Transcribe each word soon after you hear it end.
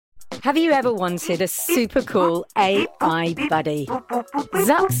Have you ever wanted a super cool AI buddy?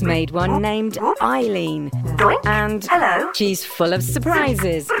 Zuck's made one named Eileen. And she's full of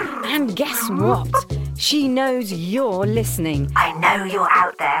surprises. And guess what? She knows you're listening. I know you're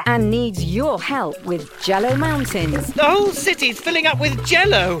out there. And needs your help with Jello Mountains. The whole city's filling up with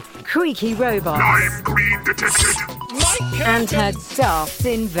Jello. Creaky robots. Lime green detected. And her daft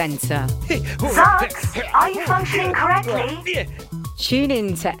inventor. Zucks, are you functioning correctly? Tune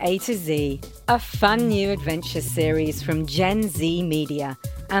in to A to Z, a fun new adventure series from Gen Z Media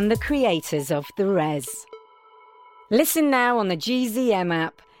and the creators of The Res. Listen now on the GZM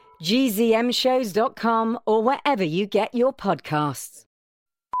app, gzmshows.com, or wherever you get your podcasts.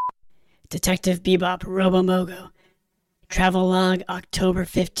 Detective Bebop Robomogo. Travel log October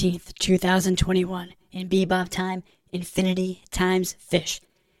 15th, 2021. In Bebop time, infinity times fish.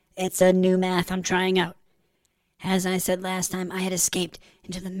 It's a new math I'm trying out. As I said last time, I had escaped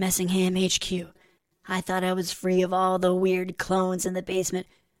into the Messingham HQ. I thought I was free of all the weird clones in the basement,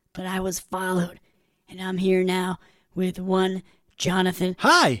 but I was followed. And I'm here now with one Jonathan.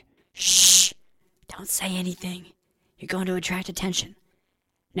 Hi! Shh! Don't say anything. You're going to attract attention.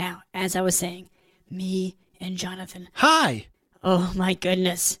 Now, as I was saying, me and Jonathan. Hi! Oh my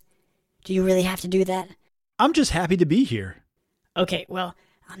goodness. Do you really have to do that? I'm just happy to be here. Okay, well,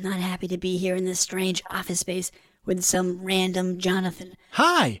 I'm not happy to be here in this strange office space with some random Jonathan.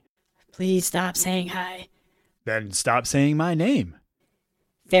 Hi! Please stop saying hi. Then stop saying my name.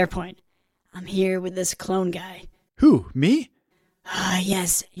 Fair point. I'm here with this clone guy. Who, me? Ah,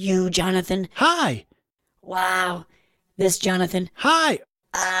 yes, you, Jonathan. Hi! Wow, this Jonathan. Hi!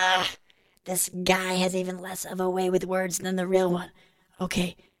 This guy has even less of a way with words than the real one.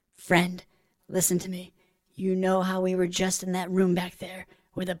 Okay, friend, listen to me. You know how we were just in that room back there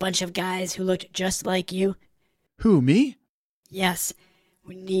with a bunch of guys who looked just like you? Who, me? Yes,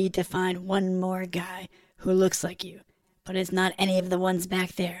 we need to find one more guy who looks like you, but it's not any of the ones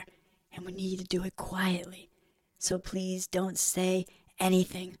back there, and we need to do it quietly. So please don't say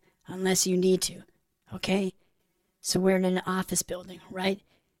anything unless you need to, okay? So we're in an office building, right?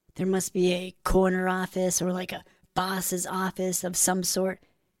 There must be a corner office or like a boss's office of some sort.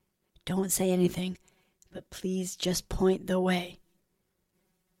 Don't say anything, but please just point the way.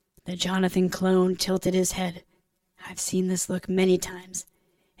 The Jonathan clone tilted his head. I've seen this look many times.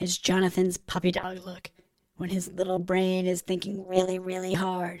 It's Jonathan's puppy dog look, when his little brain is thinking really, really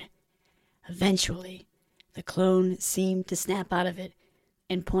hard. Eventually, the clone seemed to snap out of it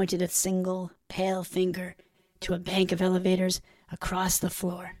and pointed a single, pale finger to a bank of elevators across the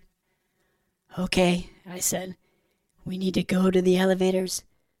floor. Okay, I said. We need to go to the elevators.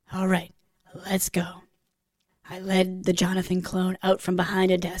 All right, let's go. I led the Jonathan clone out from behind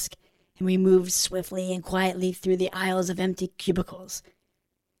a desk, and we moved swiftly and quietly through the aisles of empty cubicles.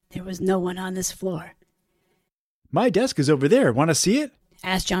 There was no one on this floor. My desk is over there. Want to see it?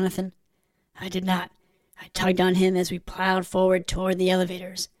 Asked Jonathan. I did not. I tugged on him as we plowed forward toward the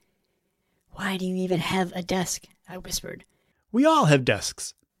elevators. Why do you even have a desk? I whispered. We all have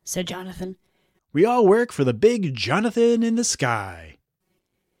desks, said Jonathan. We all work for the big Jonathan in the sky.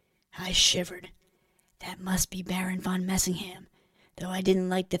 I shivered. That must be Baron von Messingham, though I didn't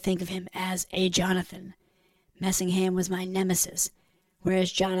like to think of him as a Jonathan. Messingham was my nemesis,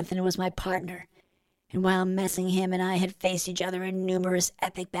 whereas Jonathan was my partner. And while Messingham and I had faced each other in numerous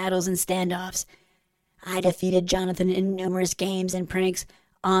epic battles and standoffs, I defeated Jonathan in numerous games and pranks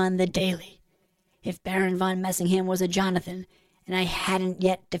on the daily. If Baron von Messingham was a Jonathan, and I hadn't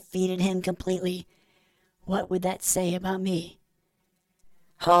yet defeated him completely, what would that say about me?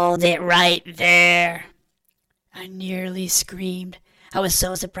 Hold it right there! I nearly screamed. I was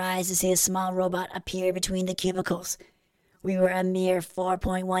so surprised to see a small robot appear between the cubicles. We were a mere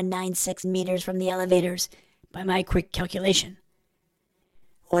 4.196 meters from the elevators, by my quick calculation.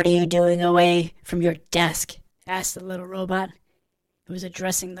 What are you doing away from your desk? Asked the little robot. It was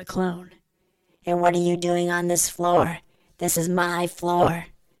addressing the clone. And what are you doing on this floor? This is my floor.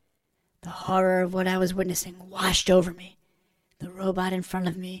 The horror of what I was witnessing washed over me. The robot in front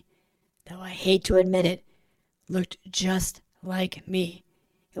of me, though I hate to admit it, looked just like me.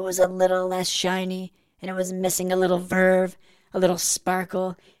 It was a little less shiny, and it was missing a little verve, a little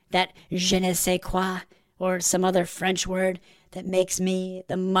sparkle, that je ne sais quoi, or some other French word that makes me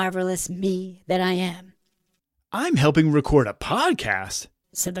the marvelous me that I am. I'm helping record a podcast,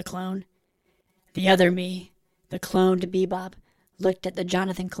 said the clone. The other me, the clone to Bebop, looked at the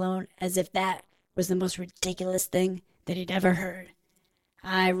Jonathan clone as if that was the most ridiculous thing that he'd ever heard.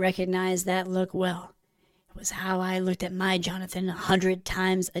 I recognized that look well. It was how I looked at my Jonathan 100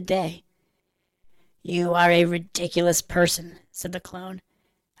 times a day. You are a ridiculous person, said the clone.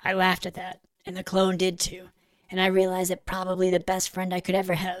 I laughed at that, and the clone did too, and I realized that probably the best friend I could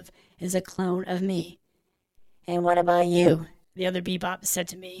ever have is a clone of me. "And what about you?" the other Bebop said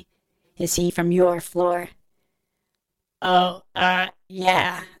to me. "Is he from your floor?" "Oh,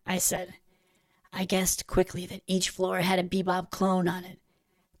 yeah," I said. I guessed quickly that each floor had a Bebop clone on it,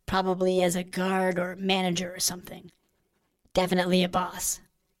 probably as a guard or manager or something. Definitely a boss.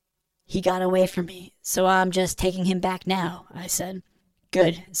 "He got away from me, so I'm just taking him back now," I said.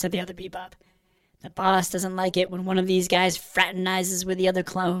 "Good," said the other Bebop. "The boss doesn't like it when one of these guys fraternizes with the other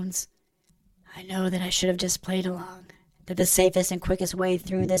clones." I know that I should have just played along, that the safest and quickest way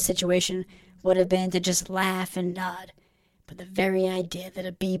through this situation would have been to just laugh and nod, but the very idea that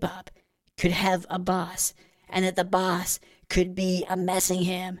a Bebop could have a boss, and that the boss could be a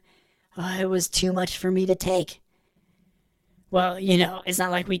Messingham, it was too much for me to take. "Well, it's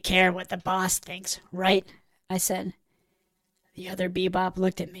not like we care what the boss thinks, right?" I said. The other Bebop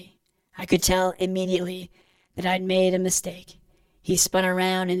looked at me. I could tell immediately that I'd made a mistake. He spun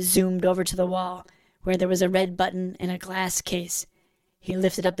around and zoomed over to the wall, where there was a red button in a glass case. He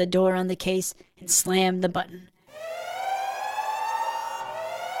lifted up the door on the case and slammed the button.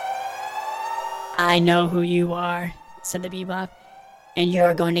 "I know who you are," said the Bebop, "and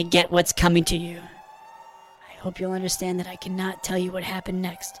you're going to get what's coming to you." I hope you'll understand that I cannot tell you what happened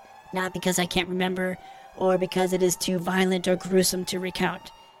next, not because I can't remember, or because it is too violent or gruesome to recount.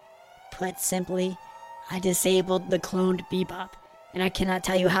 Put simply, I disabled the cloned Bebop, and I cannot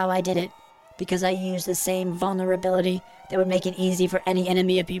tell you how I did it, because I used the same vulnerability that would make it easy for any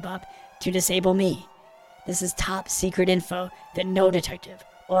enemy of Bebop to disable me. This is top secret info that no detective,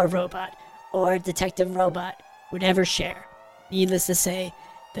 or robot, or detective robot would ever share. Needless to say,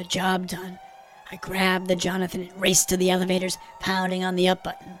 the job done, I grabbed the Jonathan and raced to the elevators, pounding on the up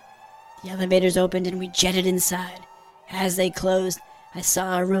button. The elevators opened and we jetted inside. As they closed, I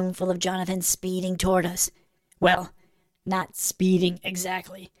saw a room full of Jonathan speeding toward us. Well, not speeding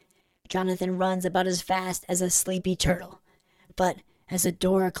exactly. Jonathan runs about as fast as a sleepy turtle. But as the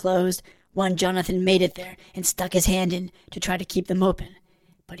door closed, one Jonathan made it there and stuck his hand in to try to keep them open.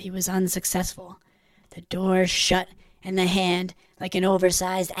 But he was unsuccessful. The door shut and the hand, like an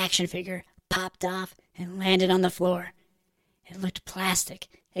oversized action figure, popped off and landed on the floor. It looked plastic,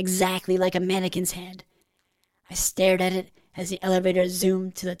 exactly like a mannequin's hand. I stared at it as the elevator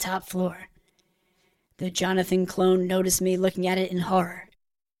zoomed to the top floor. The Jonathan clone noticed me looking at it in horror.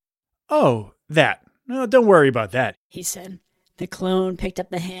 "Oh, that. No, don't worry about that," he said. The clone picked up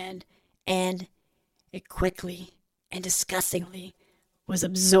the hand, and it quickly and disgustingly was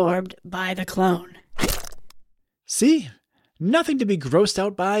absorbed by the clone. "See? Nothing to be grossed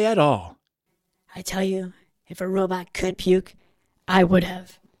out by at all." I tell you, if a robot could puke, I would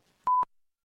have.